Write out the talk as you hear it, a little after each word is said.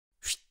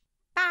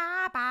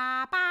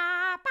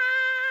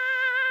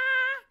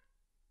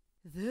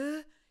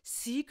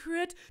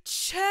secret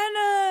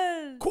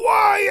channel.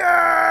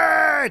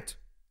 Quiet!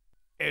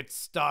 It's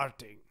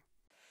starting.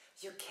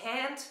 You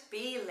can't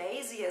be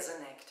lazy as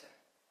an actor.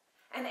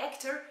 An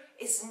actor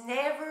is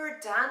never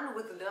done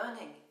with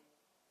learning.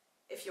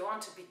 If you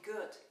want to be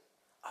good,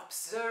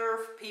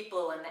 observe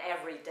people in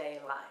everyday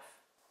life.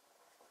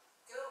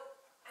 Go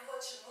and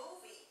watch a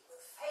movie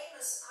with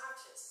famous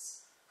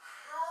artists.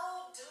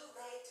 How do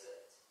they do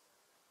it?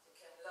 You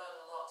can learn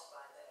a lot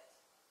by that.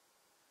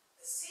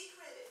 The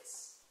secret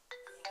is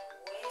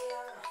being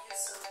aware of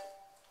yourself.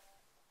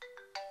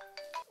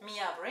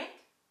 Mia Brink?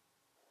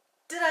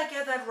 Did I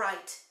get that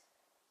right?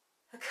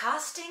 A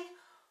casting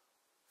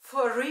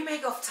for a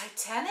remake of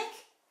Titanic?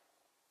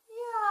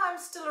 Yeah, I'm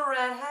still a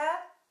redhead.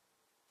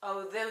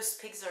 Oh, those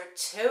pics are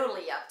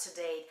totally up to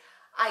date.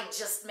 I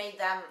just made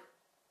them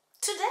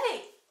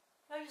today.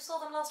 Oh, you saw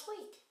them last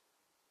week?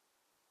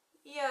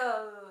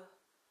 Yeah.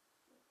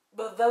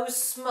 But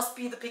those must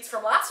be the pics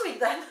from last week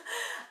then.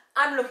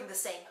 I'm looking the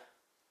same.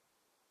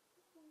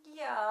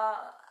 Yeah.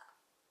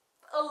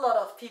 A lot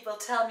of people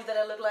tell me that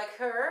I look like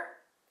her.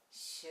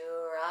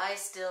 Sure, I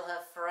still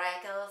have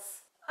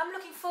freckles. I'm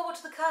looking forward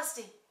to the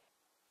casting.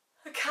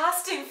 A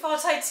casting for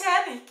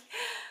Titanic.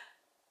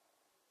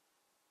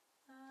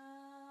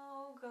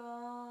 Oh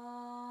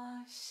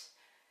gosh.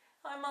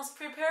 I must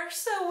prepare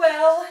so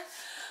well.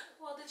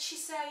 What did she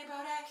say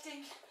about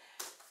acting?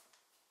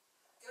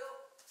 Go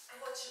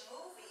and watch a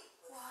movie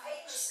with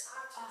famous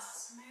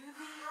artists. A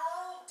movie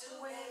How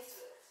do with they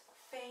do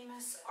it?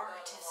 famous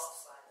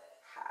artists.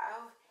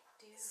 How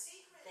do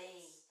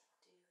they?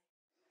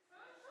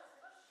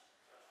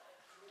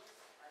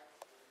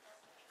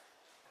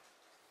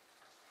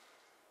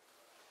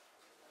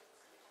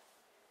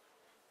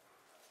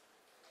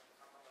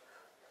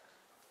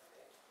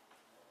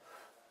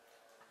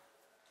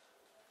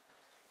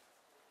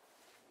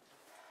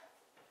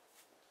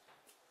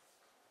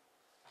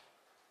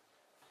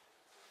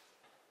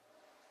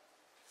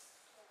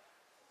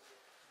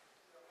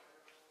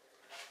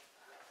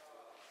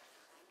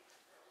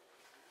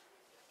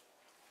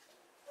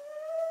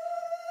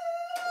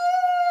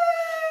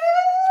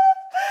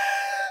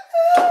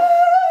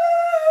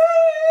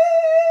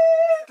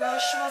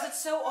 Gosh, was it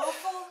so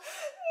awful?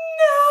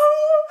 No,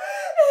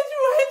 it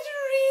went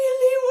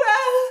really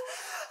well.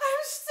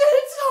 I'm still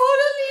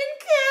totally in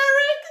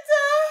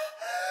character.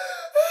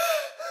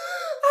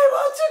 I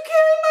want to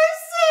kill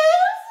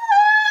myself.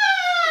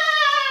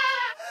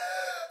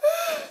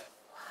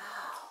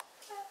 Wow,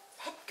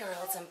 that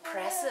girl's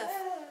impressive.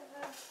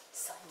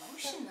 So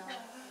emotional.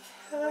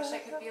 I wish I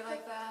could be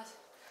like that.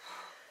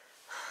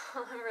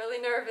 I'm really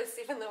nervous,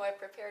 even though I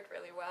prepared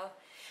really well.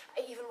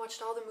 I even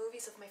watched all the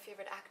movies of my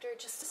favorite actor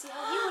just to see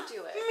how he would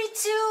do it. Me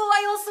too.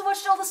 I also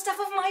watched all the stuff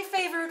of my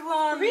favorite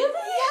one. Really?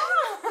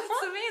 Yeah.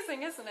 It's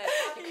amazing, isn't it?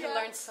 You can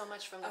learn so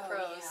much from the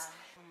pros.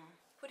 Yeah.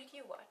 Who did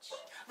you watch?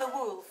 The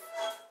Wolf.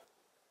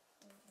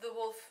 The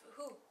Wolf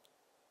who?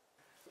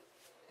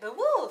 The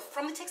Wolf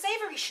from the Tex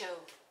Avery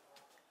Show.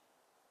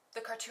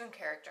 The cartoon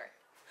character.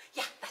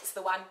 Yeah, that's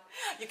the one.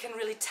 You can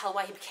really tell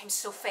why he became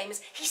so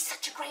famous. He's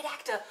such a great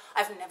actor.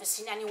 I've never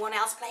seen anyone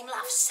else playing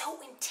love so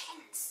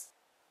intense.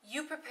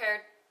 You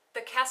prepared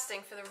the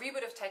casting for the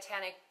reboot of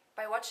Titanic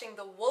by watching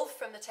The Wolf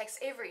from the Tex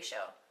Avery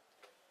Show.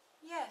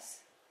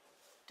 Yes.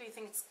 Do you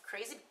think it's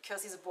crazy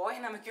because he's a boy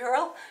and I'm a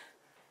girl?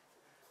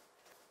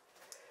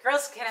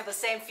 Girls can have the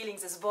same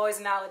feelings as boys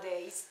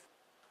nowadays.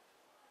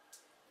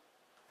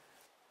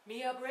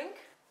 Mia Brink?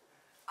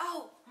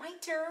 Oh, my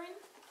turn.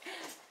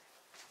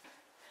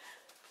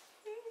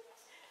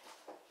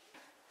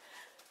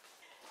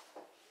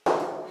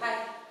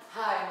 Hi.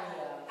 Hi,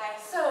 Mia. Hi.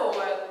 So,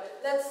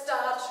 let's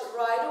start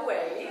right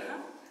away.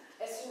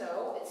 As you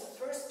know, it's the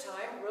first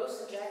time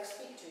Rose and Jack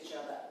speak to each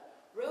other.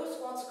 Rose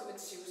wants to commit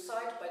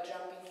suicide by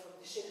jumping from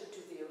the ship into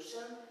the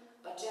ocean,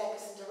 but Jack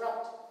is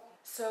interrupted.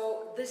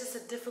 So, this is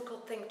a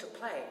difficult thing to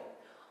play.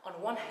 On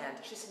one hand,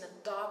 she's in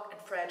a dark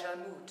and fragile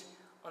mood.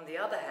 On the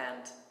other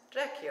hand,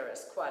 Jack here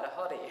is quite a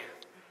hottie.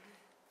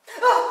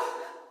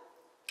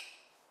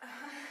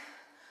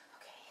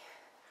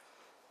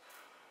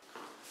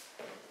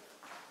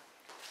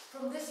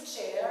 From this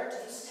chair to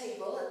this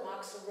table, it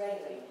marks a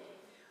railing.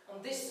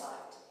 On this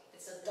side,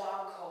 it's a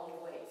dark, cold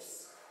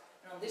waves.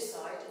 And on this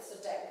side, it's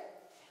the deck.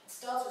 It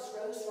starts with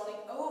Rose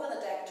running over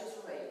the deck to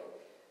the rail.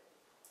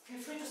 Feel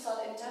free to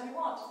start anytime you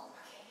want.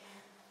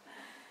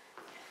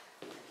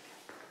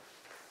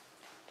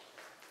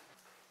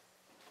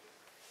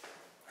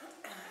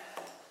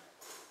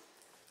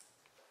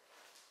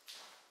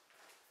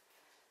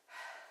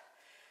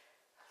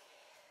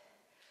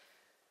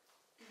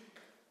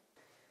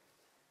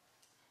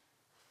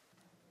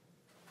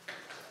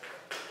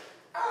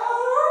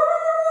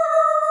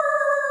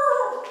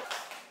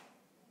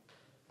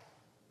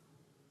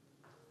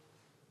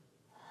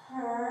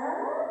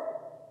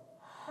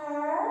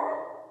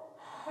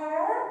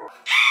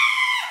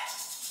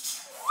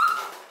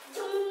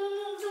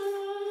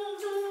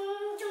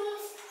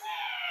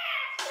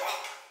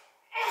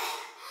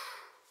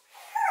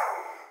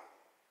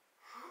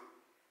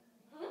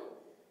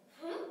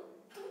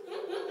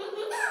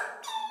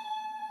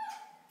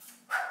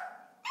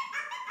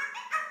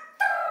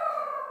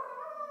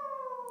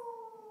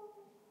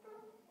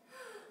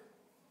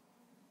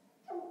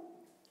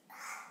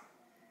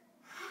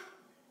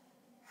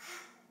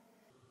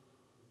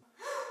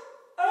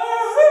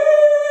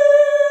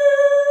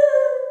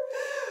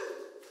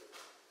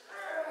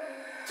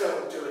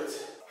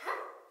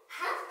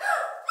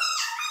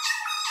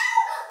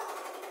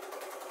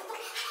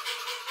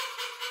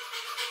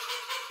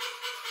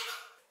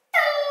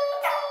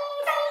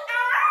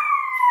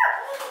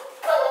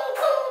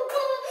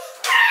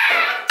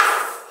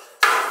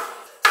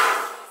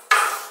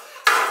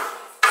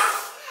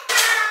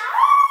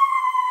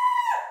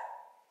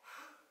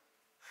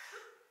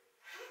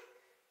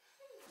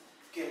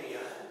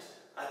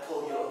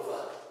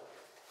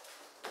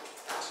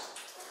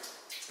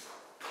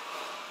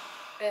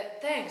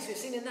 Thanks, we've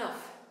seen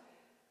enough.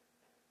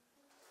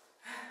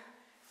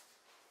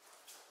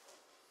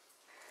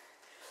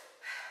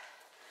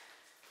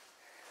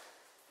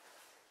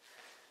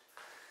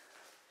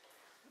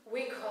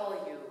 We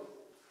call you.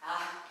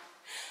 Ah,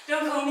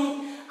 don't call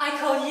me, I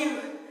call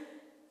you.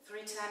 3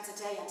 times a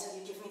day until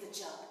you give me the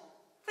job.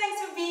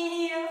 Thanks for being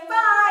here,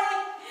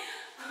 bye!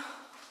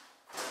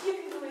 You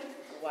can go in.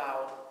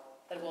 Wow,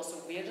 that was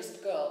the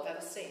weirdest girl I've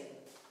ever seen.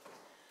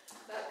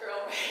 That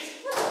girl, right?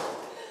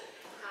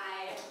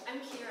 Hi, I'm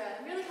Kira.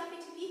 I'm really happy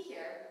to be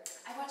here.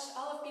 I watched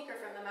all of Beaker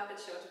from The Muppet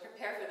Show to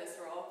prepare for this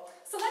role.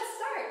 So let's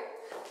start.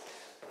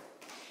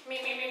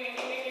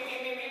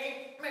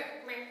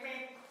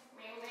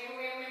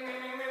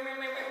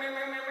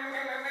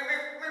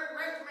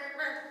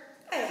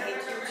 I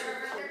hate YouTube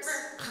clips.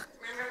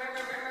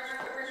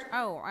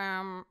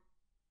 Oh,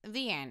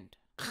 the end.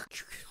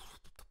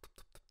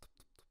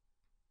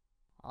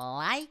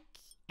 Like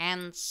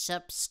and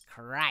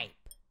subscribe.